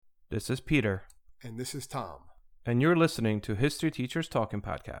This is Peter. And this is Tom. And you're listening to History Teachers Talking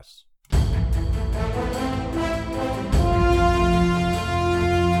Podcasts.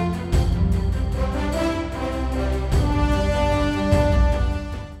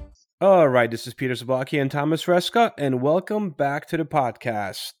 All right, this is Peter Zablocki and Thomas Reska, and welcome back to the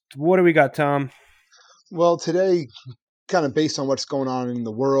podcast. What do we got, Tom? Well, today, kind of based on what's going on in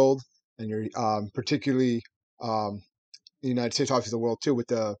the world, and you're particularly the United States, obviously the world too, with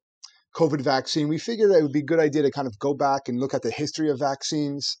the COVID vaccine, we figured that it would be a good idea to kind of go back and look at the history of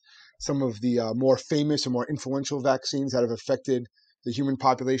vaccines, some of the more famous or more influential vaccines that have affected the human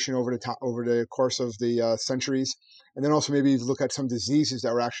population over the course of the centuries, and then also maybe look at some diseases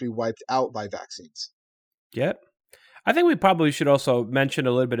that were actually wiped out by vaccines. Yep. I think we probably should also mention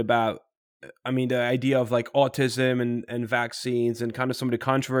a little bit about, the idea of like autism and vaccines and kind of some of the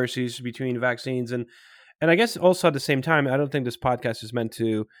controversies between vaccines. And I guess also at the same time, I don't think this podcast is meant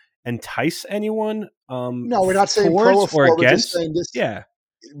to entice anyone. No, we're not saying pro or against.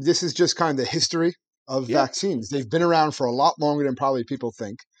 This is just kind of the history of vaccines. They've been around for a lot longer than probably people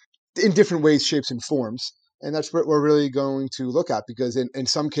think, in different ways, shapes, and forms. And that's what we're really going to look at, because in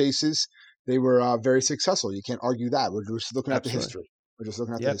some cases, they were very successful. You can't argue that. We're just looking at the history. We're just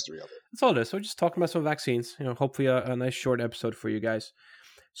looking at the history of it. That's all it is. So we're just talking about some vaccines. Hopefully a nice short episode for you guys.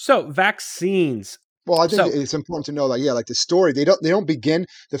 So vaccines. Well, I think it's important to know that, like the story, they don't begin.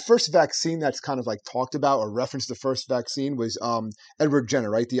 The first vaccine that's kind of like talked about or referenced, the first vaccine was Edward Jenner,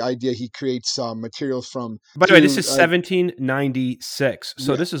 right? The idea he creates materials from. By the way, this is 1796.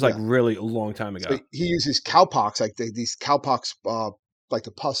 So this is like really a long time ago. So he uses cowpox, like these cowpox, like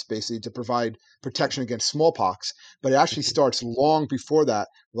the pus basically, to provide protection against smallpox. But it actually starts long before that.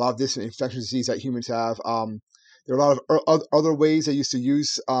 A lot of this infectious disease that humans have. There are a lot of other ways they used to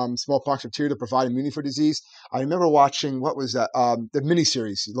use smallpox bacteria to provide immunity for disease. I remember watching, what was that? The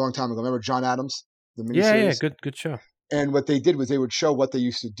miniseries a long time ago. Remember John Adams? The miniseries? Yeah, good show. And what they did was they would show what they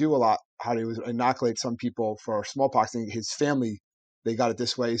used to do a lot, how they would inoculate some people for smallpox. And his family, they got it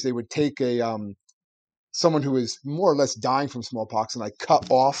this way, is they would take someone who was more or less dying from smallpox and like cut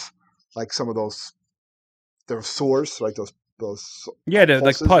off like some of their sores, like those pulses,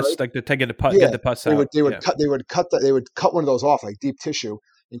 like pus, right? Like to get the pus out. They would cut one of those off, like deep tissue,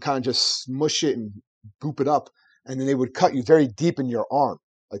 and kind of just smush it and goop it up, and then they would cut you very deep in your arm,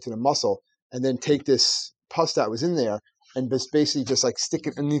 like to the muscle, and then take this pus that was in there and basically just like stick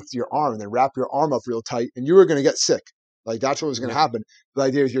it underneath your arm and then wrap your arm up real tight, and you were going to get sick. Like that's what was going to happen. The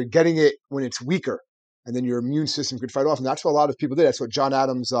idea is you're getting it when it's weaker, and then your immune system could fight off, and that's what a lot of people did. That's what John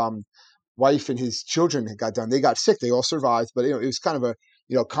Adams' wife and his children had got done. They got sick. They all survived, but it was kind of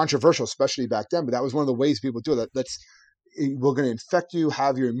a controversial, especially back then. But that was one of the ways people do it. We're going to infect you,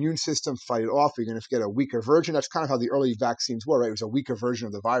 have your immune system fight it off. You're going to get a weaker version. That's kind of how the early vaccines were, right? It was a weaker version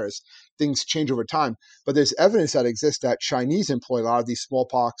of the virus. Things change over time, but there's evidence that exists that Chinese employ a lot of these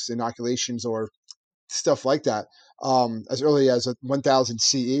smallpox inoculations or stuff like that as early as 1000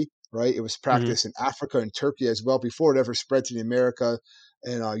 CE. Right? It was practiced in Africa and Turkey as well before it ever spread to the America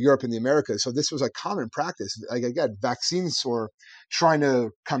and Europe and the Americas. So this was a common practice. Like again, vaccines or trying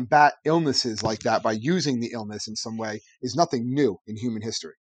to combat illnesses like that by using the illness in some way is nothing new in human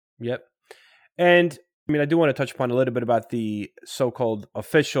history. Yep. And I do want to touch upon a little bit about the so-called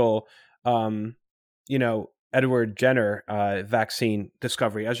official, Edward Jenner vaccine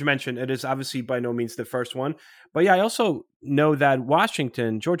discovery. As you mentioned, it is obviously by no means the first one. But I also know that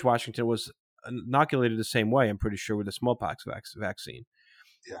George Washington was inoculated the same way, I'm pretty sure, with the smallpox vaccine.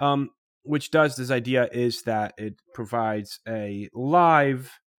 Yeah. Which does, this idea is that it provides a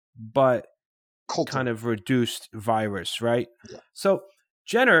live but kind of reduced virus, right? Yeah. So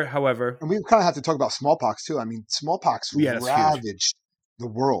Jenner, however... And we kind of have to talk about smallpox too. Smallpox ravaged the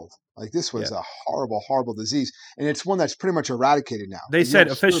world. Like this was a horrible, horrible disease. And it's one that's pretty much eradicated now. They said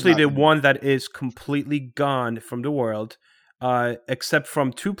officially the one that is completely gone from the world, except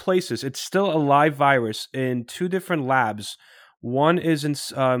from two places. It's still a live virus in two different labs. One is in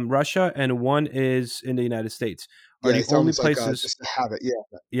Russia and one is in the United States. Are the only places just to have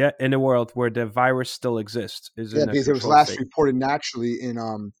it, in the world where the virus still exists. Because it was last reported naturally in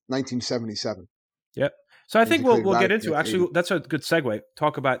 1977. Yep. So I think we'll get into, actually, that's a good segue,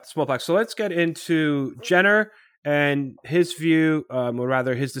 talk about smallpox. So let's get into Jenner and his view, or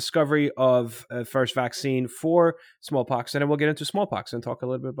rather his discovery of a first vaccine for smallpox. And then we'll get into smallpox and talk a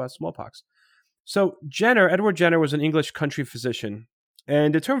little bit about smallpox. So Edward Jenner was an English country physician.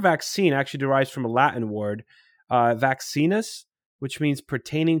 And the term vaccine actually derives from a Latin word, vaccinus, which means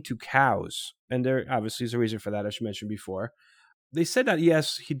pertaining to cows. And there obviously is a reason for that, as you mentioned before. They said that,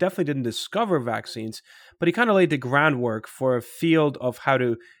 yes, he definitely didn't discover vaccines, but he kind of laid the groundwork for a field of how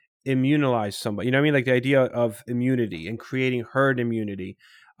to immunize somebody. You know what I mean? Like the idea of immunity and creating herd immunity,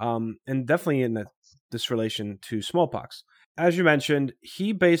 and definitely in this relation to smallpox. As you mentioned,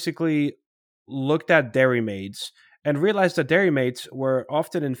 he basically looked at dairy maids and realized that dairy maids were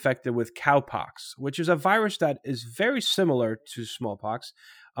often infected with cowpox, which is a virus that is very similar to smallpox,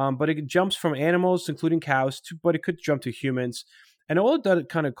 but it jumps from animals, including cows, but it could jump to humans. And all that it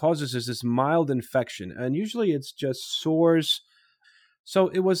kind of causes is this mild infection, and usually it's just sores. So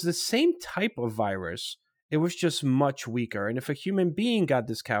it was the same type of virus. It was just much weaker. And if a human being got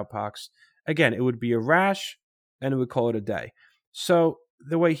this cowpox, again, it would be a rash and it would call it a day. So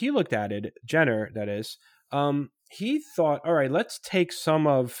the way he looked at it, Jenner, that is, he thought, all right, let's take some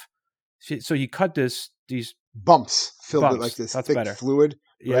of. So he cut these bumps filled with like bumps. this That's thick better. fluid,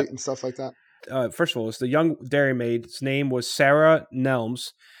 right, Yep. and stuff like that. First of all, it's the young dairymaid's name was Sarah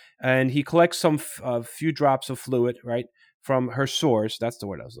Nelms, and he collects a few drops of fluid, right, from her sores. That's the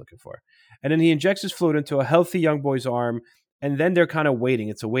word I was looking for. And then he injects his fluid into a healthy young boy's arm, and then they're kind of waiting.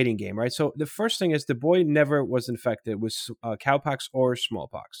 It's a waiting game, right? So the first thing is the boy never was infected with cowpox or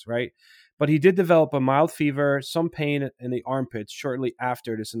smallpox, right? But he did develop a mild fever, some pain in the armpits shortly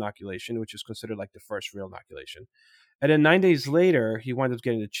after this inoculation, which is considered like the first real inoculation. And then 9 days later, he winds up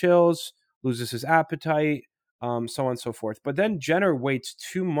getting the chills, loses his appetite, so on and so forth. But then Jenner waits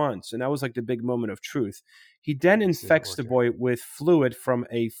 2 months, and that was like the big moment of truth. He then infects the boy with fluid from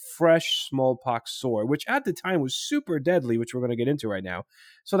a fresh smallpox sore, which at the time was super deadly, which we're going to get into right now.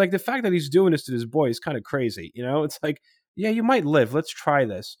 So, like, the fact that he's doing this to this boy is kind of crazy. You know, it's like, yeah, you might live. Let's try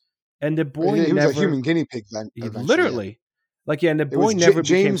this. And the boy he never. was a human guinea pig then. Literally. Yeah. Like, yeah, and the boy never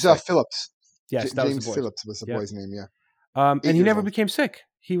James became Phillips. Yes, that James was the boy. Phillips was the boy's name, yeah. And he never became sick.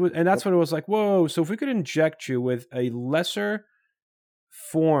 He was, and that's when it was like, whoa. So if we could inject you with a lesser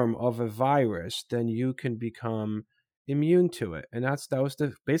form of a virus, then you can become immune to it. And that was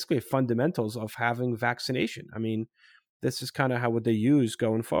the basically fundamentals of having vaccination. I mean, this is kind of what they use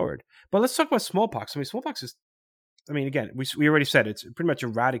going forward. But let's talk about smallpox. I mean, smallpox is, I mean, again, we already said it's pretty much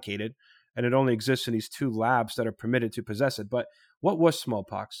eradicated, and it only exists in these 2 labs that are permitted to possess it. But what was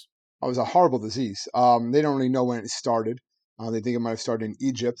smallpox? It was a horrible disease. They don't really know when it started. They think it might have started in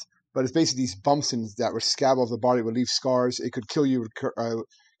Egypt, but it's basically these bumps that were scab of the body, would leave scars. It could kill you.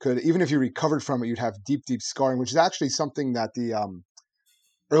 Could even if you recovered from it, you'd have deep scarring, which is actually something that the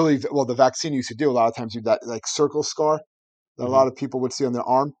the vaccine used to do. A lot of times, you'd that like circle scar that a lot of people would see on their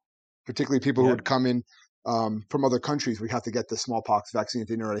arm, particularly people who would come in from other countries. We have to get the smallpox vaccine if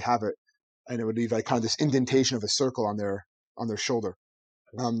they didn't already have it, and it would leave like kind of this indentation of a circle on their shoulder.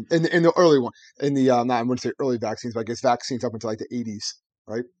 In the early one, in the not I wouldn't say early vaccines, but I guess vaccines up until like the 80s,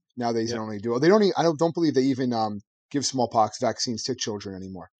 right? Nowadays they don't really do. They don't. I don't believe they even give smallpox vaccines to children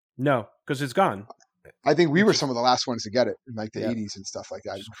anymore. No, because it's gone. I think we were some of the last ones to get it in like the 80s and stuff like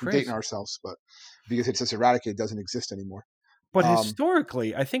that. We're dating ourselves, but because it's just eradicated, it doesn't exist anymore. But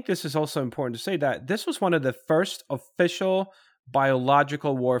historically, I think this is also important to say that this was one of the first official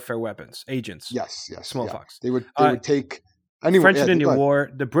biological warfare weapons, agents. Yes. Smallpox. Yeah. They would take. Anyway, French and Indian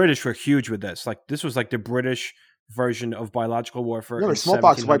War, the British were huge with this. Like, this was like the British version of biological warfare. Remember,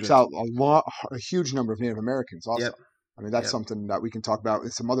 smallpox wipes out a huge number of Native Americans also. Yep. I mean, that's something that we can talk about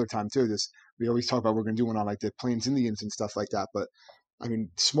some other time too. We always talk about we're going to do one on like the Plains Indians and stuff like that. But I mean,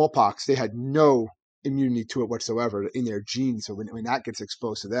 smallpox, they had no immunity to it whatsoever in their genes. So when that gets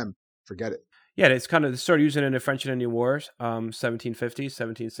exposed to them, forget it. Yeah, it's kind of, they started using it in the French and Indian Wars, 1750s,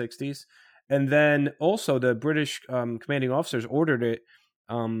 1760s. And then also the British commanding officers ordered it,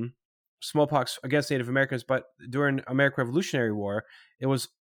 smallpox against Native Americans. But during American Revolutionary War, it was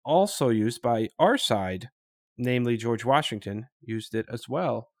also used by our side, namely George Washington, used it as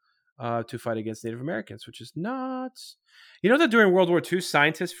well to fight against Native Americans, which is nuts. You know that during World War II,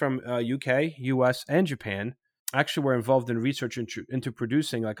 scientists from UK, US, and Japan actually were involved in research into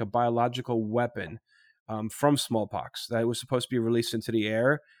producing like a biological weapon from smallpox that was supposed to be released into the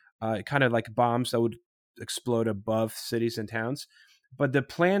air. Kind of like bombs that would explode above cities and towns. But the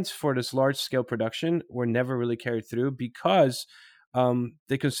plans for this large-scale production were never really carried through because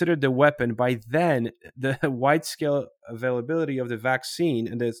they considered the weapon, by then, the wide-scale availability of the vaccine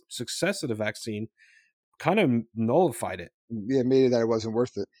and the success of the vaccine kind of nullified it. Yeah, made it that it wasn't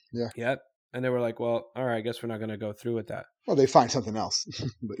worth it. Yeah. Yep. And they were like, well, all right, I guess we're not going to go through with that. Well, they find something else.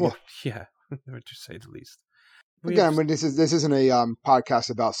 But, well, yeah, to say the least. Again, I mean, this isn't a podcast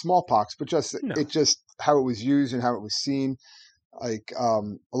about smallpox, but just how it was used and how it was seen. Like a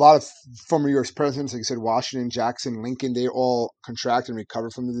lot of former U.S. presidents, like I said, Washington, Jackson, Lincoln, they all contracted and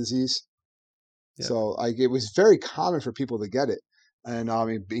recovered from the disease. Yeah. So like it was very common for people to get it, and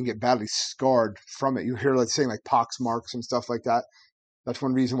being get badly scarred from it. You hear, let's say, like pox marks and stuff like that. That's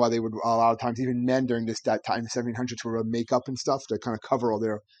one reason why they would, a lot of times, even men during that time, the 1700s, would wear makeup and stuff to kind of cover all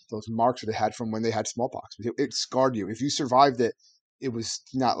those marks that they had from when they had smallpox. It scarred you. If you survived it, it was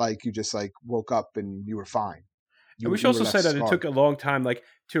not like you just like woke up and you were fine. And we should also say that it took a long time, like,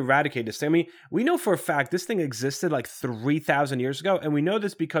 to eradicate this thing. I mean, we know for a fact this thing existed like 3,000 years ago, and we know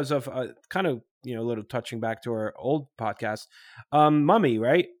this because of kind of, you know, a little touching back to our old podcast, Mummy,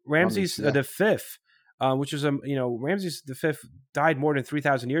 right? Ramses the Fifth, which is Ramses the Fifth died more than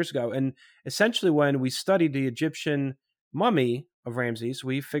 3,000 years ago, and essentially when we studied the Egyptian mummy of Ramses,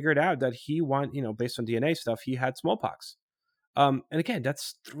 we figured out that he based on DNA stuff, he had smallpox. And again,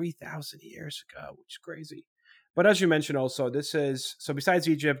 that's 3,000 years ago, which is crazy. But as you mentioned also, so besides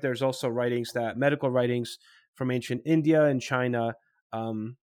Egypt, there's also medical writings from ancient India and China,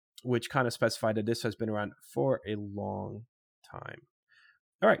 which kind of specify that this has been around for a long time.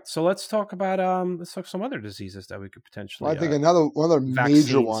 All right, so let's talk about some other diseases that we could potentially. Well, I think one other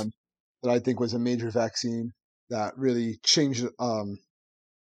major one that I think was a major vaccine that really changed the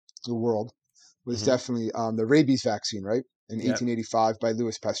world was definitely the rabies vaccine, right? In 1885 by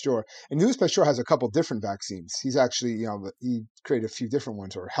Louis Pasteur. And Louis Pasteur has a couple different vaccines. He's actually, he created a few different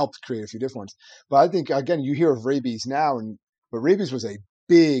ones or helped create a few different ones. But I think, again, you hear of rabies now, but rabies was a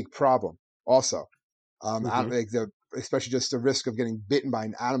big problem also. Especially just the risk of getting bitten by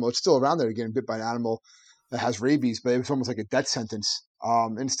an animal. It's still around there, getting bit by an animal that has rabies, but it was almost like a death sentence.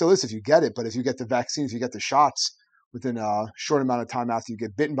 And it still is if you get it. But if you get the vaccines, if you get the shots within a short amount of time after you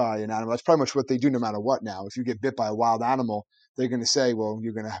get bitten by an animal, that's pretty much what they do no matter what now. If you get bit by a wild animal, they're going to say, well,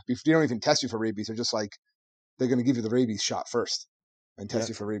 you're going to have, they don't even test you for rabies. They're just like, they're going to give you the rabies shot first and test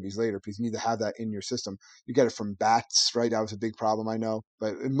you for rabies later, because you need to have that in your system. You get it from bats, right? That was a big problem, I know.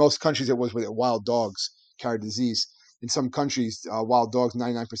 But in most countries, it was with wild dogs carried disease. In some countries, wild dogs,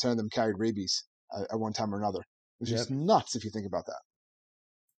 99% of them carried rabies at one time or another, which is nuts if you think about that.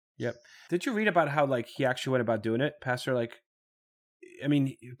 Yep. Did you read about how he actually went about doing it, Pastor?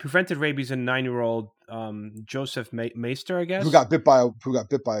 He prevented rabies in 9-year-old Joseph Meister, I guess, who got bit by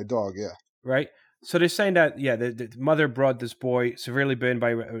a dog. Yeah. Right. So they're saying that the mother brought this boy severely bitten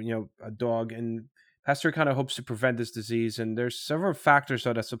by a dog, and Pasteur kind of hopes to prevent this disease. And there's several factors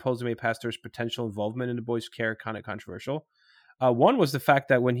that supposedly made Pasteur's potential involvement in the boy's care kind of controversial. One was the fact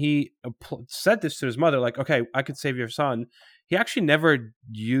that when he said this to his mother, like, okay, I could save your son, he actually never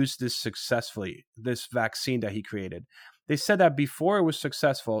used this successfully, this vaccine that he created. They said that before it was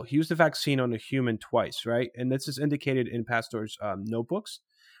successful, he used the vaccine on a human twice, right? And this is indicated in Pasteur's notebooks.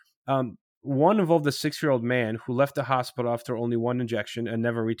 One involved a 6-year-old man who left the hospital after only one injection and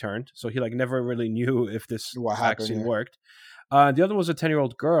never returned. So he never really knew if this vaccine worked. The other was a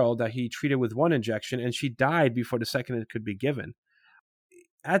 10-year-old girl that he treated with one injection, and she died before the second it could be given.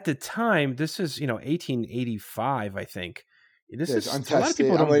 At the time, this is 1885, I think. This is untested. A lot of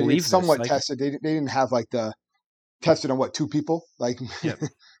people don't believe it's somewhat tested. They didn't have the tested on 2 people.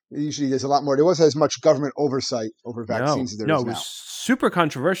 Usually there's a lot more. There wasn't as much government oversight over vaccines as there is now. No, it was super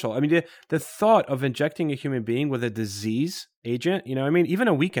controversial. I mean, the thought of injecting a human being with a disease agent, even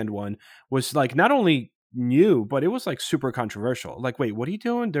a weekend one, was not only new, but it was super controversial. Wait, what are you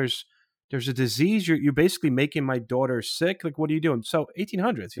doing? There's a disease. You're basically making my daughter sick. What are you doing? So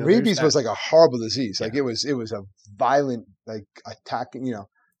 1800s. Rabies was a horrible disease. It was a violent attack.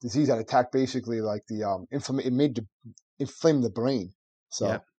 Disease that attacked basically the it made inflame the brain. So.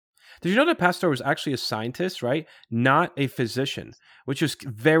 Yeah. Did you know that Pasteur was actually a scientist, right? Not a physician, which is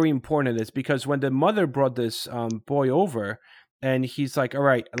very important in this, because when the mother brought this boy over and he's like, all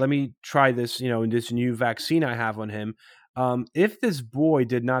right, let me try this, this new vaccine I have on him. If this boy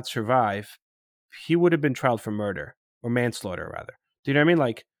did not survive, he would have been tried for murder or manslaughter, rather. Do you know what I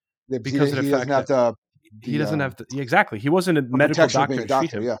mean? Because of the fact that he doesn't have to. Exactly. He wasn't a medical doctor to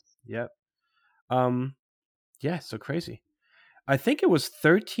treat him. Yeah. Yeah. So crazy. I think it was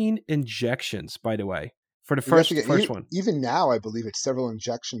 13 injections, by the way, for the first one. Even now, I believe it's several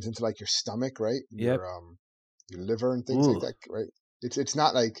injections into your stomach, right? Your liver and things like that, right? It's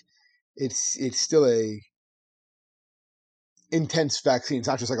not it's still a intense vaccine. It's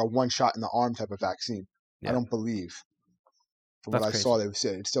not just a one shot in the arm type of vaccine. I don't believe. From what I saw, they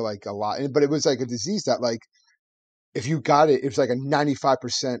said it's still a lot. But it was a disease that if you got it, it was a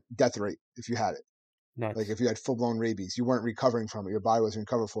 95% death rate if you had it. Nice. If you had full-blown rabies, you weren't recovering from it. Your body wasn't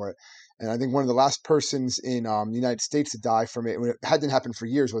recovered for it. And I think one of the last persons in the United States to die from it, when it hadn't happened for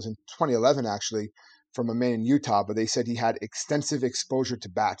years, was in 2011, actually, from a man in Utah. But they said he had extensive exposure to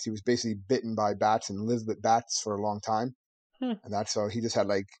bats. He was basically bitten by bats and lived with bats for a long time. And that's how he just had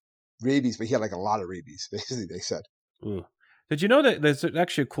rabies, but he had a lot of rabies, basically, they said. Ooh. Did you know that there's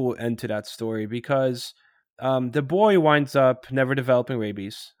actually a cool end to that story? Because The boy winds up never developing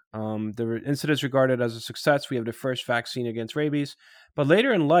rabies. The incident is regarded as a success. We have the first vaccine against rabies. But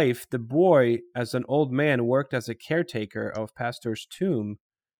later in life, the boy, as an old man, worked as a caretaker of Pasteur's tomb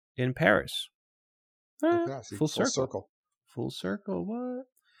in Paris. Full circle. Full circle. What?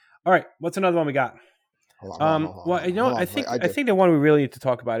 All right. What's another one we got? I think the one we really need to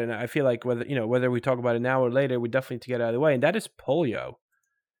talk about, and I feel like whether we talk about it now or later, we definitely need to get out of the way, and that is polio.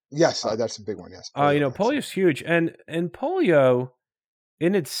 Yes, that's a big one. Yes, polio is huge, and polio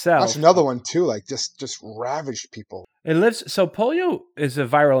in itself. That's another one too. Like just ravaged people. So polio is a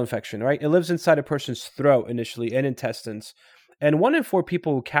viral infection, right? It lives inside a person's throat initially and intestines. And 1 in 4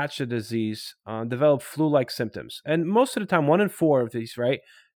 people who catch the disease develop flu-like symptoms. And most of the time, 1 in 4 of these, right?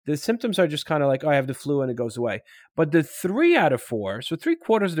 The symptoms are just kind of like, I have the flu and it goes away. But the 3 out of 4, so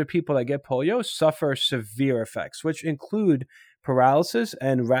 3/4 of the people that get polio suffer severe effects, which include paralysis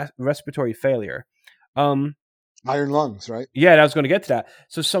and respiratory failure. Iron lungs, right? Yeah, I was going to get to that.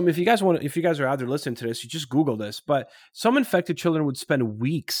 So if you guys are out there listening to this, you just Google this. But some infected children would spend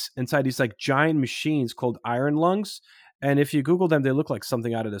weeks inside these like giant machines called iron lungs. And if you Google them, they look like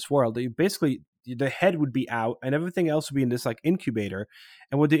something out of this world. Basically, the head would be out and everything else would be in this like incubator.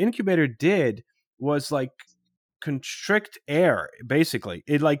 And what the incubator did was like constrict air, basically.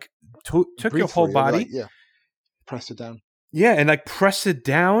 It like took your whole body. Press it down. Yeah, and like press it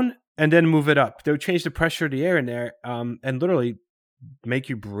down and then move it up. They would change the pressure of the air in there and literally make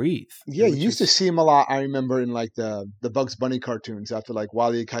you breathe. Yeah, you used to see him a lot. I remember in like the Bugs Bunny cartoons after like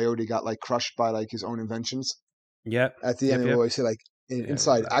Wile E. Coyote got like crushed by like his own inventions. Yep. At the end, they always say like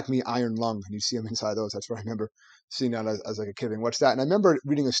inside Acme Iron Lung, and you see him inside those. That's what I remember seeing that as like a kid. And what's that? And I remember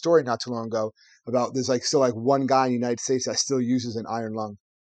reading a story not too long ago about there's like still like one guy in the United States that still uses an iron lung.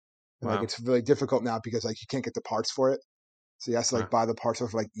 And like it's really difficult now because like you can't get the parts for it. So you have to like buy the parts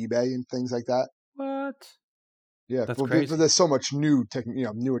off like eBay and things like that. What? Yeah, that's crazy. But there's so much newer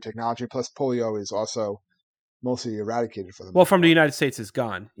technology. Plus, polio is also mostly eradicated for them. Well, from the United States, it's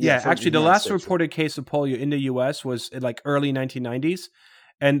gone. Yeah, actually, the last reported case of polio in the U.S. was in like early 1990s,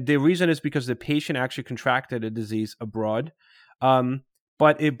 and the reason is because the patient actually contracted a disease abroad. But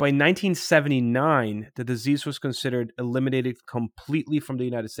by 1979, the disease was considered eliminated completely from the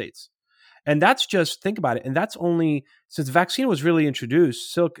United States. And that's just, think about it, and that's only, since vaccine was really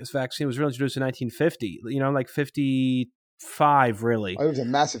introduced, Salk's vaccine was really introduced in 1950, like 55, really. It was a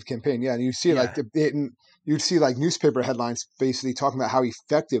massive campaign, yeah. And you see you'd see like newspaper headlines basically talking about how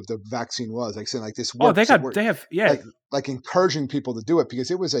effective the vaccine was, like saying like this works. Like encouraging people to do it because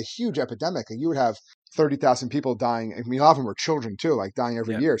it was a huge epidemic, and you would have 30,000 people dying. I mean, a lot of them were children too, like dying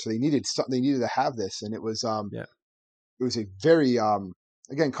every year. So they needed to have this, and it was it was a very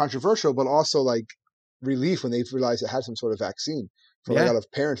again controversial, but also like relief when they realized it had some sort of vaccine. For a lot of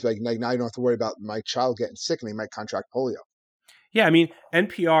parents, like now you don't have to worry about my child getting sick and they might contract polio. Yeah, I mean,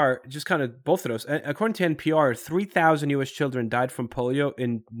 NPR, just kind of both of those. According to NPR, 3,000 U.S. children died from polio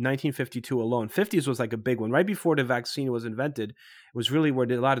in 1952 alone. 50s was like a big one. Right before the vaccine was invented, it was really where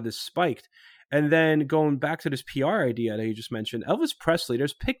a lot of this spiked. And then going back to this PR idea that you just mentioned, Elvis Presley,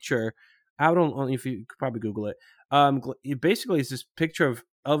 there's a picture, I don't know if you could probably Google it. It basically is this picture of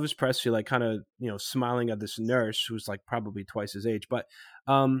Elvis Presley, like kind of, smiling at this nurse who's like probably twice his age, but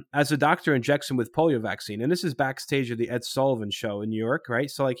as a doctor injects him with polio vaccine. And this is backstage of the Ed Sullivan Show in New York,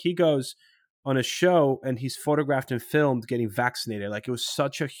 right? So like he goes on a show and he's photographed and filmed getting vaccinated. Like it was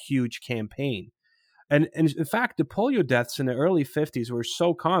such a huge campaign. And in fact, the polio deaths in the early 50s were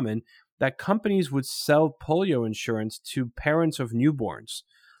so common that companies would sell polio insurance to parents of newborns.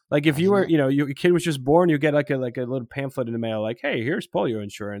 Like if you were, your kid was just born, you get like a little pamphlet in the mail, like, hey, here's polio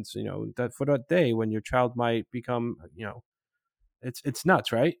insurance, that for that day when your child might become, it's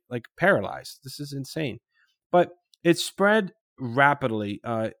nuts, right? Like paralyzed. This is insane. But it spread rapidly,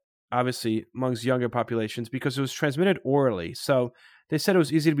 obviously amongst younger populations because it was transmitted orally. So they said it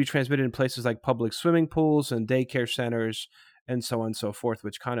was easy to be transmitted in places like public swimming pools and daycare centers and so on and so forth,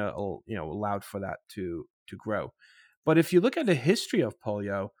 which kind of, allowed for that to grow. But if you look at the history of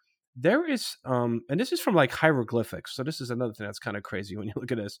polio, there is, and this is from like hieroglyphics. So this is another thing that's kind of crazy when you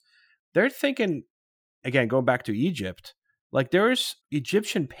look at this. They're thinking, again, going back to Egypt, like there's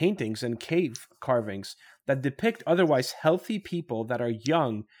Egyptian paintings and cave carvings that depict otherwise healthy people that are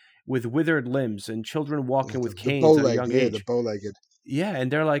young with withered limbs and children walking with canes at a young age. The bow-legged. Yeah, and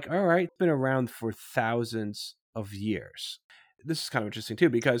they're like, all right, it's been around for thousands of years. This is kind of interesting too,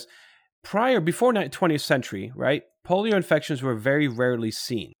 because before 20th century, right, polio infections were very rarely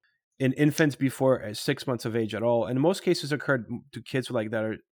seen in infants before 6 months of age at all. And in most cases occurred to kids that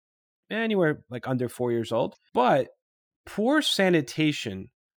are anywhere like under 4 years old. But poor sanitation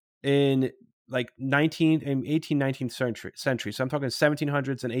in like 19th and 18th, 19th century. So I'm talking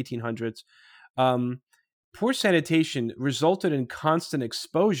 1700s and 1800s. Poor sanitation resulted in constant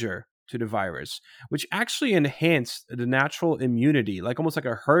exposure to the virus, which actually enhanced the natural immunity, like almost like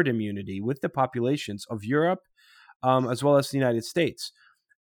a herd immunity with the populations of Europe, as well as the United States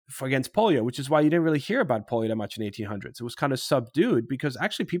against polio, which is why you didn't really hear about polio that much in the 1800s. It was kind of subdued because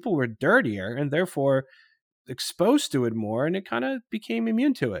actually people were dirtier and therefore exposed to it more, and it kind of became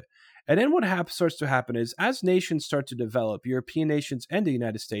immune to it. And then what starts to happen is as nations start to develop, European nations and the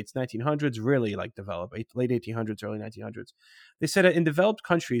United States, 1900s really like develop, late 1800s, early 1900s. They said that in developed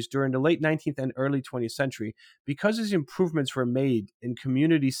countries during the late 19th and early 20th century, because these improvements were made in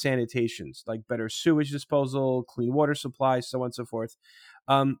community sanitations, like better sewage disposal, clean water supply, so on and so forth,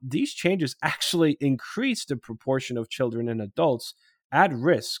 these changes actually increased the proportion of children and adults at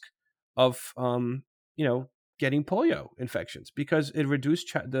risk of, getting polio infections because it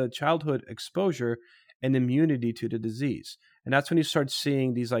reduced the childhood exposure and immunity to the disease. And that's when you start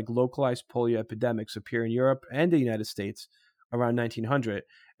seeing these like localized polio epidemics appear in Europe and the United States around 1900.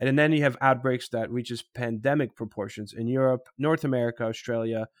 And then you have outbreaks that reaches pandemic proportions in Europe, North America,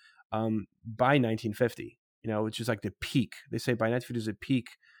 Australia, by 1950, which is like the peak. They say by 1950 is the peak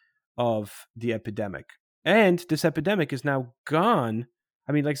of the epidemic. And this epidemic is now gone.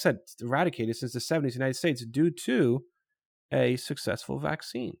 I mean, like I said, eradicated since the 70s in the United States due to a successful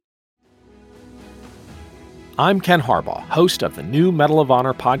vaccine. I'm Ken Harbaugh, host of the new Medal of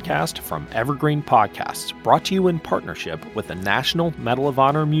Honor podcast from Evergreen Podcasts, brought to you in partnership with the National Medal of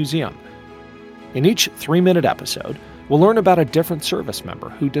Honor Museum. In each 3-minute episode, we'll learn about a different service member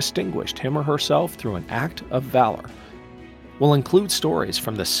who distinguished him or herself through an act of valor. We'll include stories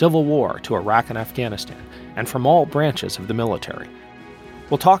from the Civil War to Iraq and Afghanistan, and from all branches of the military.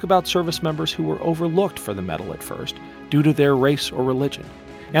 We'll talk about service members who were overlooked for the medal at first due to their race or religion,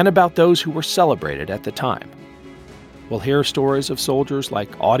 and about those who were celebrated at the time. We'll hear stories of soldiers like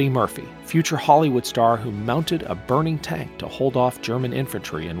Audie Murphy, future Hollywood star who mounted a burning tank to hold off German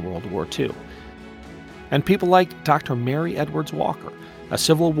infantry in World War II. And people like Dr. Mary Edwards Walker, a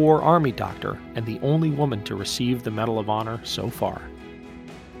Civil War Army doctor and the only woman to receive the Medal of Honor so far.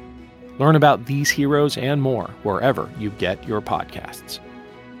 Learn about these heroes and more wherever you get your podcasts.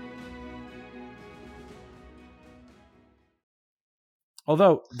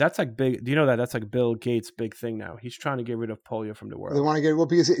 Although that's like big, do you know that that's like Bill Gates' big thing now? He's trying to get rid of polio from the world. They want to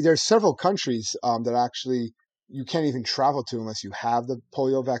because there's several countries that actually you can't even travel to unless you have the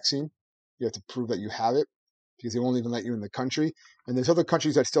polio vaccine. You have to prove that you have it because they won't even let you in the country. And there's other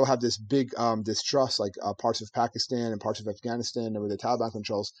countries that still have this big distrust, like parts of Pakistan and parts of Afghanistan where the Taliban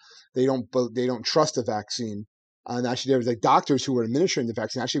controls. They don't trust the vaccine. And actually, there was like doctors who were administering the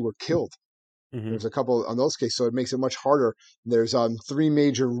vaccine actually were killed. Mm-hmm. There's a couple on those cases, so it makes it much harder. There's 3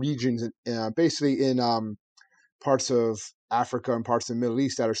 major regions, basically in parts of Africa and parts of the Middle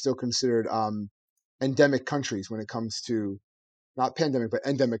East that are still considered endemic countries when it comes to, not pandemic, but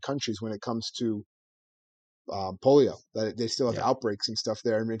endemic countries when it comes to polio. That they still have outbreaks and stuff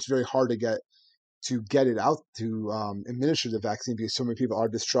there. I mean, it's very hard to get it out to administer the vaccine because so many people are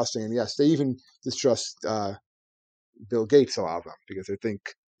distrusting. And yes, they even distrust Bill Gates, a lot of them, because they think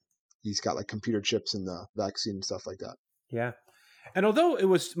he's got like computer chips in the vaccine and stuff like that. Yeah. And although it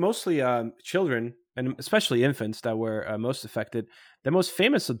was mostly children and especially infants that were most affected, the most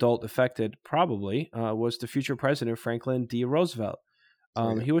famous adult affected probably was the future president, Franklin D. Roosevelt.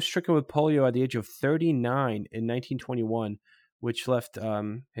 He was stricken with polio at the age of 39 in 1921, which left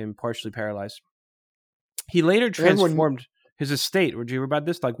him partially paralyzed. He later transformed his estate, would you hear about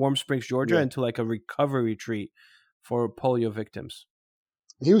this? Like Warm Springs, Georgia, into like a recovery retreat for polio victims.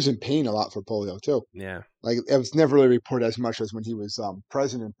 He was in pain a lot for polio too. Yeah, like it was never really reported as much as when he was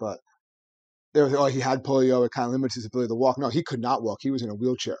president. But there was, he had polio. It kind of limits his ability to walk. No, he could not walk. He was in a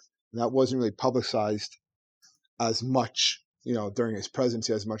wheelchair, and that wasn't really publicized as much, during his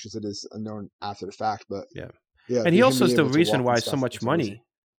presidency as much as it is known after the fact. But yeah. And he also is the reason why so much money.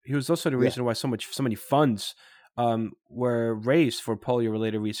 He was also the reason why so many funds were raised for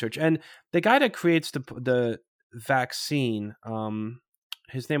polio-related research. And the guy that creates the vaccine.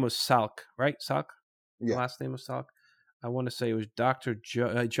 His name was Salk, right? Salk? Yeah. Last name was Salk. I want to say it was Dr.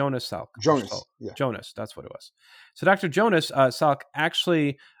 Jonas Salk. Jonas, that's what it was. So Dr. Jonas Salk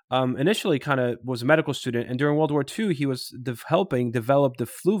actually initially kind of was a medical student, and during World War II, he was helping develop the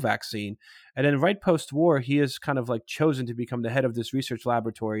flu vaccine. And then right post-war, he is kind of like chosen to become the head of this research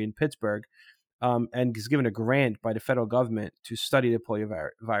laboratory in Pittsburgh, and is given a grant by the federal government to study the polio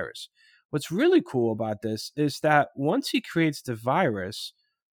virus. What's really cool about this is that once he creates the virus,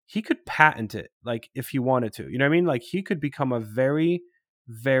 he could patent it, like if he wanted to. You know what I mean? Like he could become a very,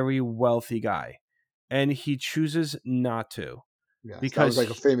 very wealthy guy, and he chooses not to. Yeah, because that was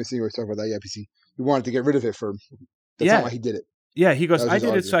like a famous thing we were talking about that. Yeah, because he wanted to get rid of it that's not why he did it. Yeah, he goes, I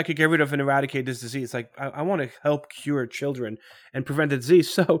did it so I could get rid of and eradicate this disease. Like, I want to help cure children and prevent the disease.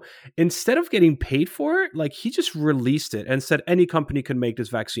 So instead of getting paid for it, like, he just released it and said any company could make this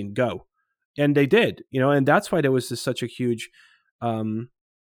vaccine, go. And they did, and that's why there was such a huge, campaign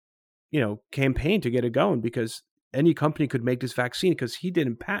to get it going, because any company could make this vaccine because he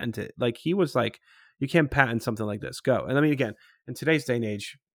didn't patent it. Like, he was like, you can't patent something like this, go. And I mean, again, in today's day and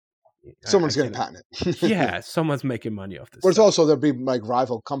age, someone's going to patent it. Yeah, someone's making money off this. But it's also, there'll be like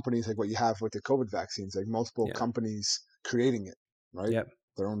rival companies, like what you have with the COVID vaccines, like multiple companies creating it, right? Yep.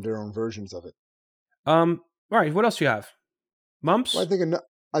 Their own versions of it. All right. What else do you have? Mumps? Well, I think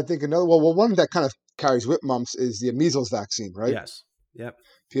another. Well, one that kind of carries with mumps is the measles vaccine, right? Yes. Yep.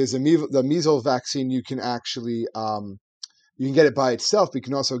 Because the measles vaccine, you can actually you can get it by itself, but you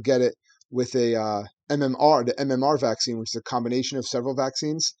can also get it with a the MMR vaccine, which is a combination of several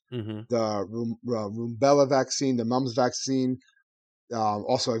vaccines. Mm-hmm. The rubella vaccine, the mumps vaccine,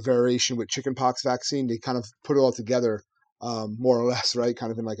 also a variation with chickenpox vaccine. They kind of put it all together, more or less, right?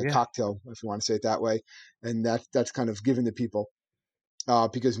 Kind of in like a cocktail, if you want to say it that way. And that's kind of given to people.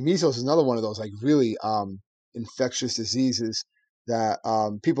 Because measles is another one of those like really infectious diseases that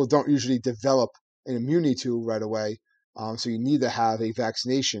people don't usually develop an immunity to right away. So you need to have a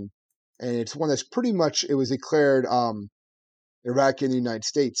vaccination. And it's one that's pretty much, it was declared eradicated in the United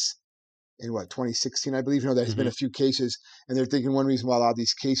States in 2016, I believe. There's been a few cases, and they're thinking one reason why a lot of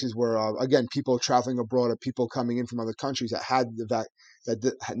these cases were, again, people traveling abroad or people coming in from other countries that had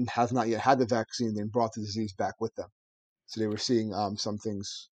that have not yet had the vaccine and then brought the disease back with them. So they were seeing some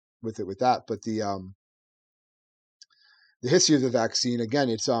things with that. But the history of the vaccine, again,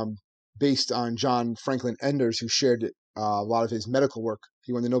 it's based on John Franklin Enders, who shared a lot of his medical work.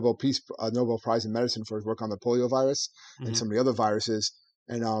 He won the Nobel Prize in Medicine for his work on the polio virus and some of the other viruses.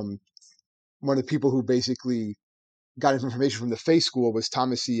 And one of the people who basically got information from the Face School was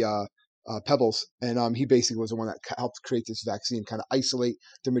Thomas E. Pebbles. And he basically was the one that helped create this vaccine, kind of isolate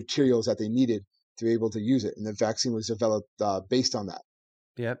the materials that they needed to be able to use it. And the vaccine was developed based on that.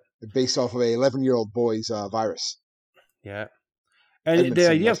 Yep. Based off of a 11-year-old boy's virus. Yeah. And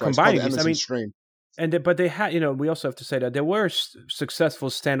the idea of combining these, strain. But they had, we also have to say that there were successful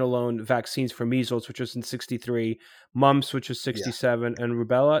standalone vaccines for measles, which was in 1963, mumps, which was 1967, and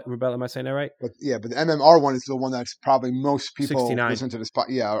rubella. Rubella, am I saying that right? But the MMR one is the one that's probably most people 69. listen to this.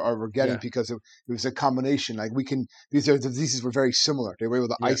 Are getting because it was a combination. Like these diseases were very similar. They were able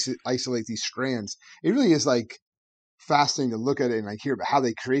to isolate these strands. It really is like fascinating to look at it and like hear about how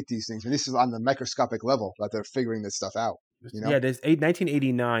they create these things. And this is on the microscopic level that they're figuring this stuff out. Yeah,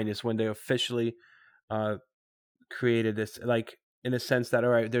 1989 is when they officially created this, like, in a sense that,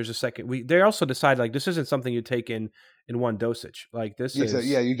 all right, there's a second. They also decide, like, this isn't something you take in one dosage. Like, this is...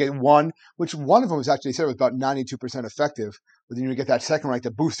 you get one, which one of them was actually, they said it was about 92% effective, but then you get that second, like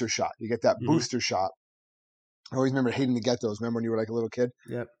the booster shot. You get that booster shot. I always remember hating to get those. Remember when you were like a little kid?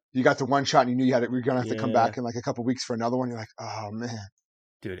 Yep. You got the one shot and you knew you were going to have to come back in like a couple of weeks for another one. You're like, oh, man.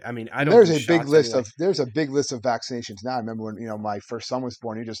 Dude, I mean, I don't. There's a big list of vaccinations now. I remember when my first son was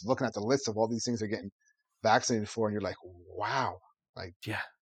born. You're just looking at the list of all these things they're getting vaccinated for, and you're like, wow,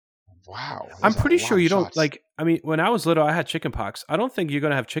 wow. I'm pretty sure you don't like. I mean, when I was little, I had chickenpox. I don't think you're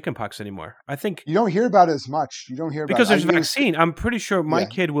gonna have chickenpox anymore. I think you don't hear about it as much. You don't hear about because there's a vaccine. I'm pretty sure my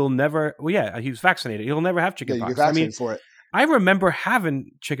kid will never. Well, he was vaccinated. He'll never have chickenpox. You get vaccinated for it. I remember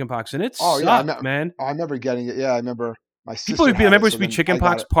having chickenpox, and it sucked, man. I remember getting it. Yeah, I remember. My people would be members would be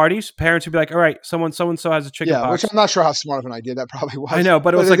chickenpox parties. Parents would be like, "All right, so and so has a chickenpox." Yeah, which I'm not sure how smart of an idea that probably was. I know,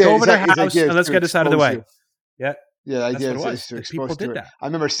 but it was like go over their house and let's get this out of the way. Yeah, the idea is to expose to it. I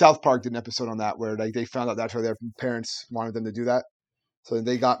remember South Park did an episode on that where like they found out that's where their parents wanted them to do that, so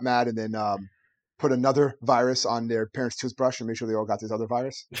they got mad and then put another virus on their parents' toothbrush and made sure they all got this other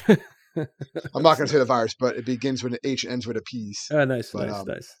virus. I'm not going to say the virus, but it begins with an H and ends with a P. Oh, nice. But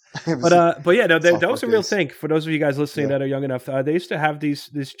yeah, no, that was a real thing. For those of you guys listening that are young enough, they used to have these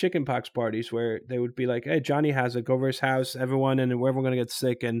chickenpox parties where they would be like, "Hey, Johnny has it. Go over his house, everyone, and we're going to get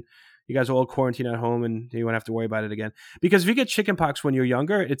sick, and you guys will all quarantine at home, and you won't have to worry about it again." Because if you get chickenpox when you're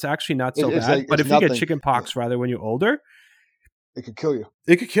younger, it's actually not so bad. But if you get chickenpox rather when you're older, it could kill you.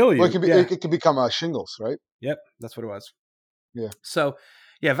 It could kill you. Well, it could become shingles, right? Yep, that's what it was. Yeah. So.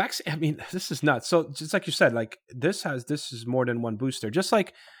 Yeah, vaccine. I mean, this is nuts. So just like you said, like this is more than one booster. Just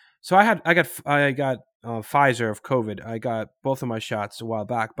like, so I got Pfizer of COVID. I got both of my shots a while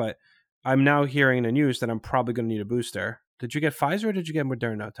back, but I'm now hearing in the news that I'm probably going to need a booster. Did you get Pfizer or did you get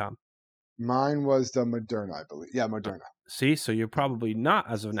Moderna, Tom? Mine was the Moderna, I believe. Yeah, Moderna. See, so you're probably not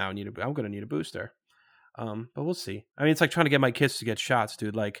as of now I'm going to need a booster. But we'll see. I mean, it's like trying to get my kids to get shots,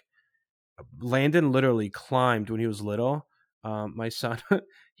 dude. Like Landon literally climbed when he was little. My son,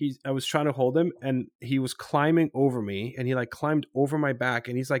 I was trying to hold him and he was climbing over me and he like climbed over my back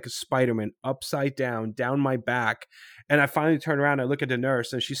and he's like a Spider-Man upside down my back. And I finally turn around and I look at the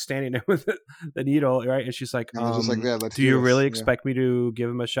nurse and she's standing there with the needle, right? And she's like, just like yeah, do you really expect me to give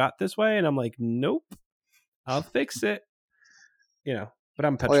him a shot this way? And I'm like, nope, I'll fix it. You know, but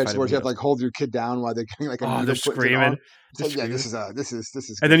I'm petrified. It's worse. You have to like hold your kid down while they're getting like a needle they're screaming. It's like, yeah, this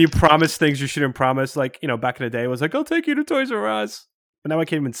is. And then you promise things you shouldn't promise. Like, you know, back in the day, it was like, I'll take you to Toys R Us. But now I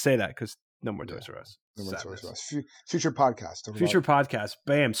can't even say that because no more Toys R Us. No more Toys R Us. Future podcast. Future podcast.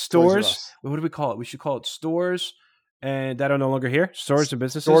 Bam. Stores. What do we call it? We should call it stores. And that are no longer here. Stores and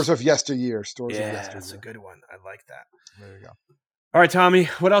businesses. Stores of yesteryear. That's a good one. I like that. There you go. All right, Tommy.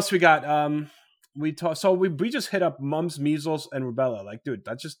 What else we got? We just hit up mumps, measles, and rubella. Like, dude,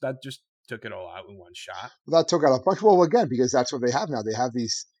 that just took it all out in one shot. Well, that took out a bunch. Well, again, because that's what they have now. They have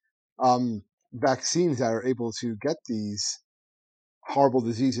these vaccines that are able to get these horrible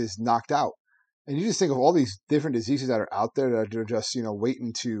diseases knocked out. And you just think of all these different diseases that are out there that are just, you know,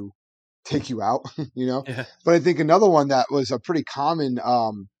 waiting to take you out, you know? Yeah. But I think another one that was a pretty common,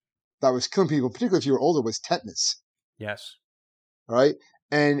 that was killing people, particularly if you were older, was tetanus. Yes. All right.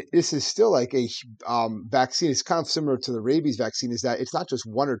 And this is still like a vaccine. It's kind of similar to the rabies vaccine, is that it's not just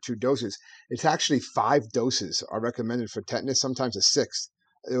 1 or 2 doses. It's actually 5 doses are recommended for tetanus, sometimes a 6th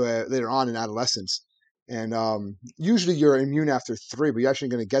later on in adolescence. And usually you're immune after 3, but you're actually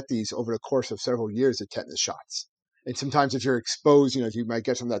going to get these over the course of several years of tetanus shots. And sometimes if you're exposed, you know, if you might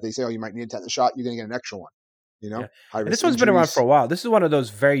get something that they say, oh, you might need a tetanus shot, you're going to get an extra one. You know, and this one's been around for a while. This is one of those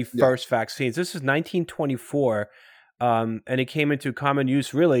very first vaccines. This is 1924. And it came into common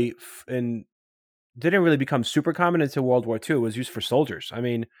use really and didn't really become super common until World War II. It was used for soldiers. I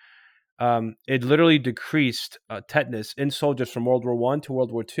mean, it literally decreased tetanus in soldiers from World War I to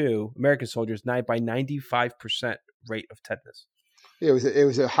World War II, American soldiers, by 95% rate of tetanus. Yeah, it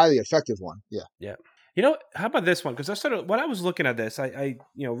was a highly effective one. Yeah. Yeah. You know, how about this one? Because I started, when I was looking at this, I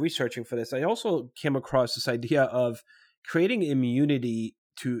researching for this, I also came across this idea of creating immunity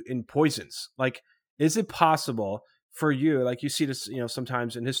in poisons. Like, is it possible for you, like you see this, you know,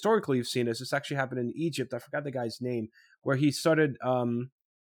 sometimes, and historically you've seen this. This actually happened in Egypt. I forgot the guy's name, where he started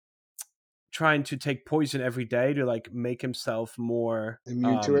trying to take poison every day to like make himself more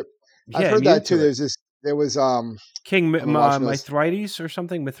immune to it. I've heard that too. There was King Mithridates or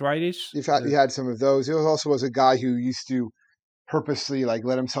something. Mithridates. He had some of those. There also was a guy who used to purposely like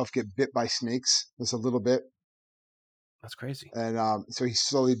let himself get bit by snakes just a little bit. That's crazy. And so he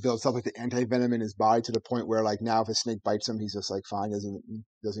slowly builds up like the anti-venom in his body to the point where like now if a snake bites him, he's just like fine, doesn't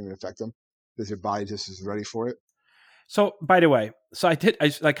even affect him because your body just is ready for it. So by the way, I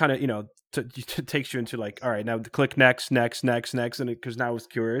kind of, you know, takes you into like, all right, now click next, and because now I was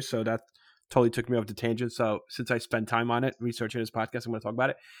curious, so that totally took me off the tangent. So since I spent time on it researching this podcast, I'm going to talk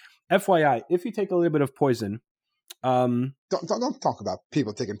about it. FYI, if you take a little bit of poison. Don't talk about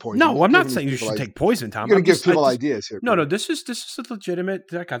people taking poison. No, I'm not saying you should take poison, Tom. You're going to give people ideas here. No, this is a legitimate.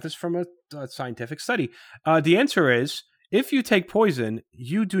 I got this from a scientific study. The answer is, if you take poison,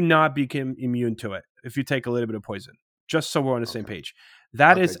 you do not become immune to it. If you take a little bit of poison, just so we're on the same page,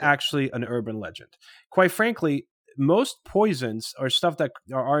 that is actually an urban legend. Quite frankly, most poisons or stuff that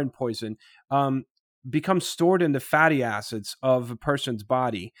are in poison become stored in the fatty acids of a person's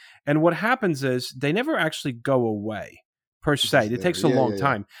body. And what happens is they never actually go away per se. It takes a long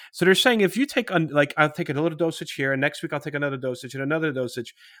time. So they're saying if you take, I'll take a little dosage here and next week I'll take another dosage and another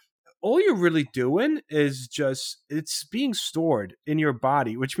dosage. All you're really doing is it's being stored in your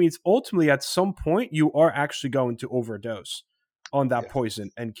body, which means ultimately at some point you are actually going to overdose on that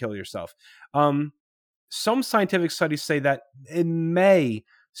poison and kill yourself. Some scientific studies say that it may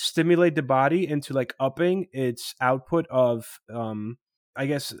stimulate the body into like upping its output of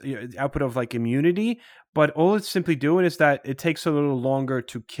output of like immunity, but all it's simply doing is that it takes a little longer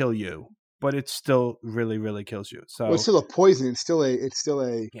to kill you, but it still really, really kills you. So it's still a poison. It's still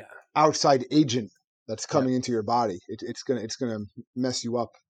a outside agent that's coming into your body. It's gonna mess you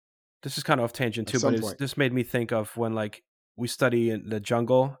up. This is kind of off tangent too, but this made me think of when like we study in the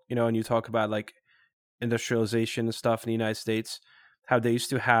jungle, you know, and you talk about like industrialization and stuff in the United States, how they used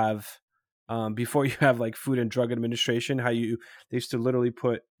to have before you have like Food and Drug Administration, they used to literally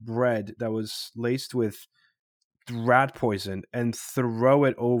put bread that was laced with rat poison and throw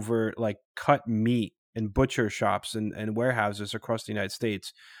it over like cut meat in butcher shops and warehouses across the United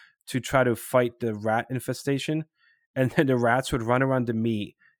States to try to fight the rat infestation. And then the rats would run around the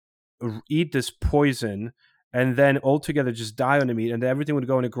meat, eat this poison and then altogether just die on the meat, and then everything would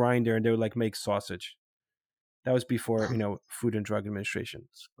go in a grinder and they would like make sausage. That was before, Food and Drug Administration.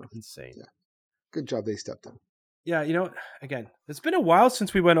 It's insane. Yeah. Good job they stepped in. Yeah, again, it's been a while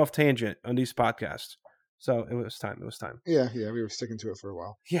since we went off tangent on these podcasts. So it was time. Yeah, we were sticking to it for a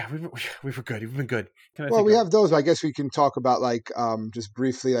while. Yeah, we were good. We've been good. Well, we have those. I guess we can talk about just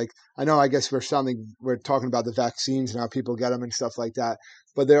briefly. I guess we're talking about the vaccines and how people get them and stuff like that.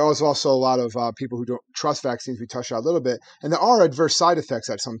 But there is also a lot of people who don't trust vaccines. We touched on a little bit, and there are adverse side effects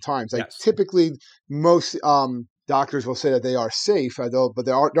at some times. Typically, most doctors will say that they are safe, but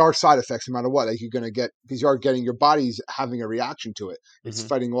there are side effects no matter what. Like you're going to get, because your body's having a reaction to it. It's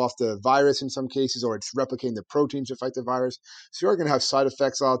fighting off the virus in some cases, or it's replicating the proteins to fight the virus. So you're going to have side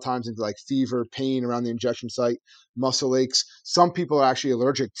effects a lot of times, like fever, pain around the injection site, muscle aches. Some people are actually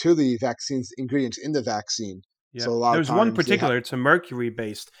allergic to the vaccine's ingredients in the vaccine. Yeah. So there's one particular, it's a mercury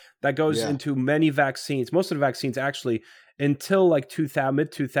based that goes into many vaccines. Most of the vaccines actually, until like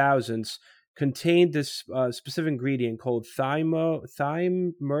mid-2000s, contained this specific ingredient called thimerosal.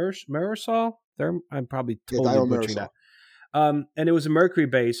 I'm probably totally butchering that. And it was a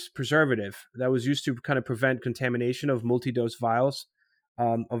mercury-based preservative that was used to kind of prevent contamination of multi-dose vials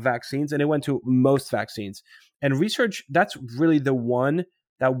of vaccines, and it went to most vaccines. And research, that's really that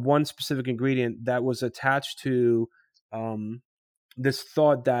one specific ingredient that was attached to this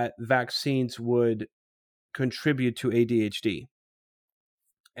thought that vaccines would contribute to ADHD.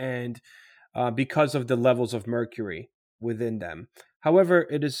 And because of the levels of mercury within them. However,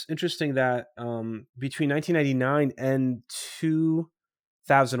 it is interesting that between 1999 and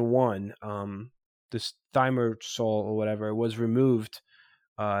 2001, this thimerosal or whatever was removed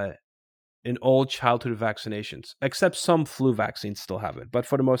in all childhood vaccinations, except some flu vaccines still have it. But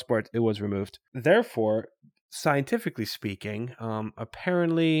for the most part, it was removed. Therefore, scientifically speaking,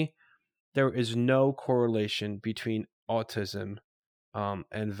 apparently there is no correlation between autism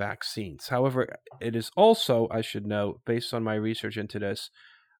and vaccines. However, it is also, I should note, based on my research into this,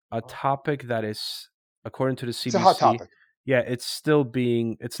 a topic that is, according to the CDC, it's a hot topic. Yeah, it's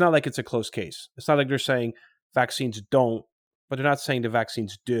not like it's a closed case. It's not like they're saying vaccines don't, but they're not saying the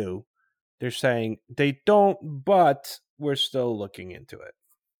vaccines do. They're saying they don't, but we're still looking into it.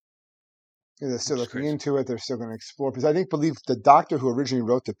 Yeah, they're still looking into it. They're still going to explore. Because I believe the doctor who originally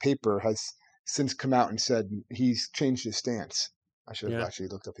wrote the paper has since come out and said he's changed his stance. I should have actually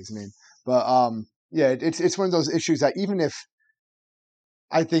looked up his name. But it's one of those issues that even if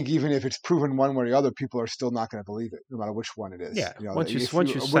it's proven one way or the other, people are still not going to believe it, no matter which one it is. Yeah. Once you send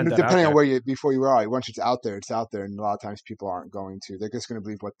that depending on before you are, once it's out there, it's out there. And a lot of times people aren't going to. They're just going to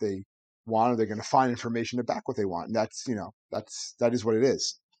believe what they want, or they're going to find information to back what they want. And that is what it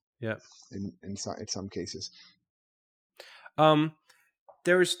is. Yeah. In some cases.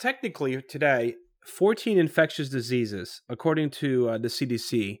 There is technically today 14 infectious diseases, according to the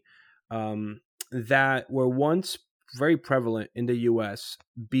CDC, that were once very prevalent in the U.S.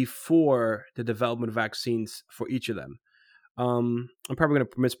 before the development of vaccines for each of them. I'm probably going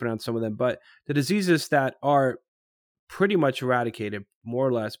to mispronounce some of them, but the diseases that are pretty much eradicated, more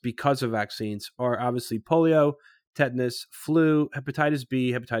or less, because of vaccines are obviously polio, tetanus, flu, hepatitis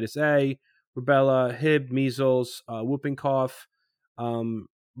B, hepatitis A, rubella, Hib, measles, whooping cough,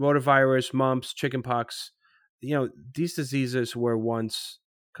 rotavirus, mumps, chickenpox. These diseases were once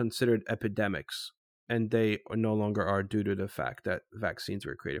considered epidemics, and they no longer are due to the fact that vaccines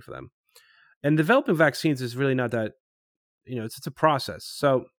were created for them. And developing vaccines is really not that, it's a process.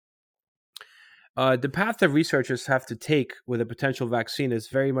 So the path that researchers have to take with a potential vaccine is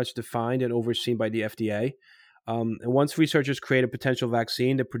very much defined and overseen by the FDA. And once researchers create a potential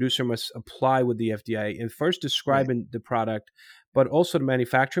vaccine, the producer must apply with the FDA and first describing the product, but also the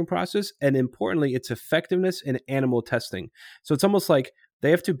manufacturing process, and importantly, its effectiveness in animal testing. So it's almost like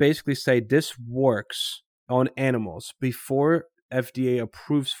they have to basically say this works on animals before FDA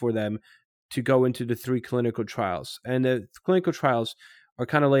approves for them to go into the 3 clinical trials. And the clinical trials are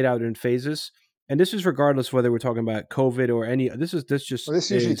kind of laid out in phases. And this is regardless whether we're talking about COVID or any. This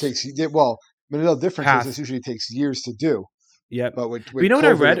usually takes But the difference is this usually takes years to do. Yeah. But with you know what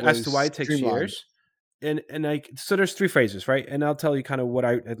I read as to why it takes years? And so there's 3 phases, right? And I'll tell you kind of what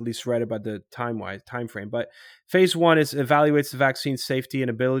I at least read about the time frame. But phase 1 is evaluates the vaccine's safety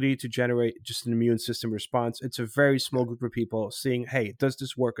and ability to generate just an immune system response. It's a very small group of people seeing, hey, does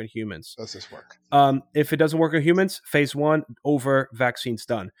this work on humans? Does this work? If it doesn't work on humans, phase 1 over, vaccine's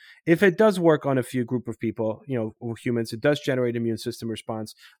done. If it does work on a few group of people, or humans, it does generate immune system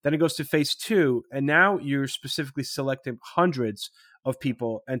response. Then it goes to phase 2, and now you're specifically selecting hundreds of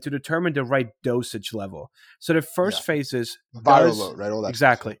people and to determine the right dosage level. So the first phase is viral load, right? All that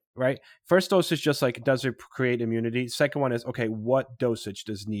exactly, right? First dose is just like, does it create immunity? Second one is, okay, what dosage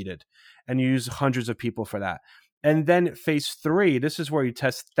is needed? And you use hundreds of people for that. And then phase 3, this is where you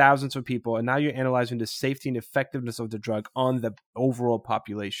test thousands of people, and now you're analyzing the safety and effectiveness of the drug on the overall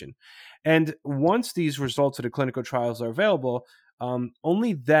population. And once these results of the clinical trials are available,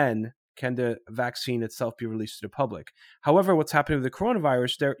 only then can the vaccine itself be released to the public. However, what's happening with the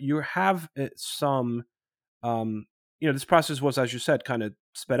coronavirus, there you have some, this process was, as you said, kind of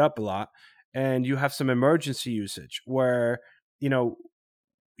sped up a lot, and you have some emergency usage where,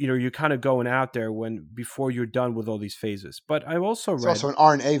 you're kind of going out there before you're done with all these phases. But I've also read it's also an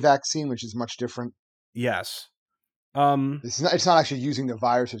RNA vaccine, which is much different. Yes. It's not actually using the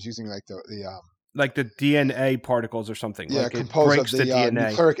virus; it's using like the DNA particles or something. Yeah, like composed it breaks of the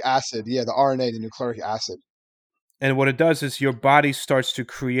DNA. Nucleic acid. Yeah, the RNA, the nucleic acid. And what it does is your body starts to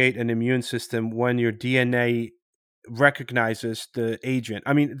create an immune system when your DNA recognizes the agent.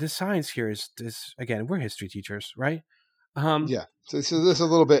 I mean, the science here is again, we're history teachers, right? Yeah. So this is a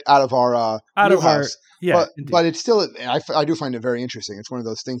little bit out of our wheelhouse. But it's still, I do find it very interesting. It's one of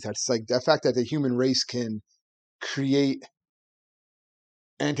those things that's like the fact that the human race can create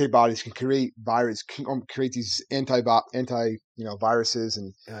antibodies, can create virus, can create these anti viruses,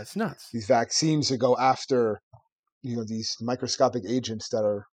 and it's nuts. These vaccines to go after these microscopic agents that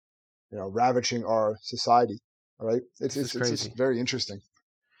are ravaging our society. All right, it's just very interesting.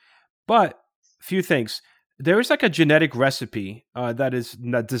 But few things. There is like a genetic recipe that is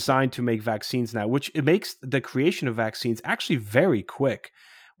designed to make vaccines now, which it makes the creation of vaccines actually very quick,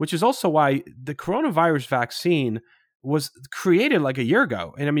 which is also why the coronavirus vaccine was created like a year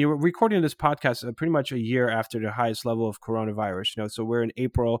ago. And I mean, we're recording this podcast pretty much a year after the highest level of coronavirus. So we're in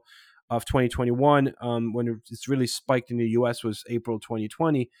April of 2021. When it's really spiked in the US was April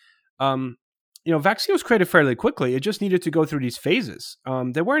 2020. Vaccine was created fairly quickly. It just needed to go through these phases.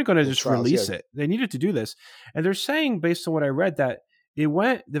 They weren't going to just release it. They needed to do this. And they're saying, based on what I read, that the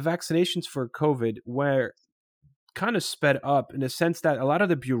vaccinations for COVID were kind of sped up in the sense that a lot of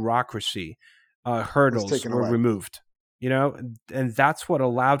the bureaucracy hurdles were removed, and that's what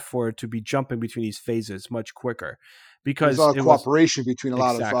allowed for it to be jumping between these phases much quicker. Because there's a lot of cooperation between a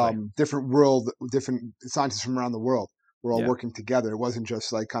lot of different scientists from around the world. We're all working together. It wasn't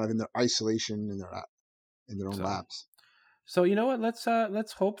just like kind of in their isolation in their own labs. So you know what?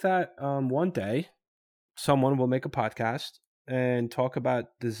 Let's hope that one day someone will make a podcast and talk about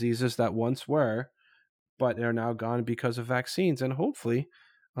diseases that once were, but they're now gone because of vaccines. And hopefully,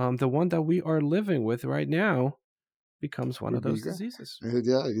 the one that we are living with right now becomes one of those diseases.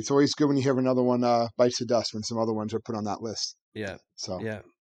 Yeah, it's always good when you hear another one bites the dust when some other ones are put on that list. Yeah. So yeah,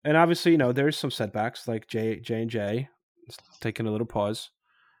 and obviously, there's some setbacks like J&J. Taking a little pause.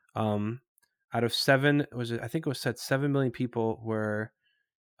 Out of 7, I think it was said 7 million people were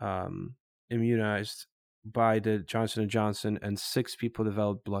immunized by the Johnson & Johnson, and 6 people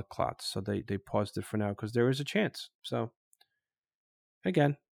developed blood clots. So they paused it for now because there is a chance. So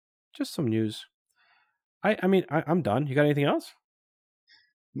again, just some news. I'm done. You got anything else?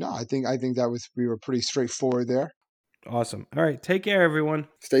 No, I think we were pretty straightforward there. Awesome. All right. Take care, everyone.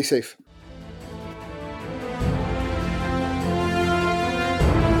 Stay safe.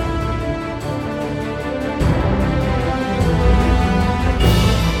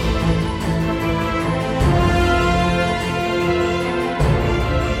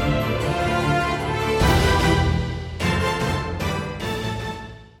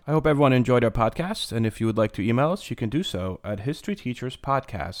 I hope everyone enjoyed our podcast, and if you would like to email us, you can do so at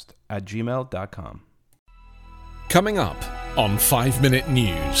historyteacherspodcast@gmail.com. Coming up on 5 Minute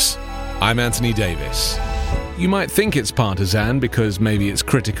News, I'm Anthony Davis. You might think it's partisan because maybe it's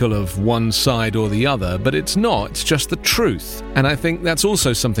critical of one side or the other, but it's not, it's just the truth. And I think that's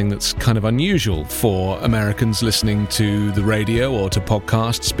also something that's kind of unusual for Americans listening to the radio or to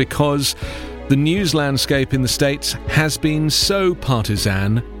podcasts, because the news landscape in the States has been so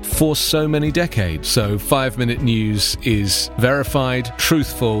partisan for so many decades. So 5 Minute News is verified,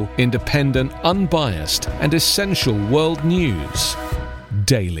 truthful, independent, unbiased, and essential world news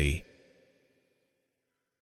daily.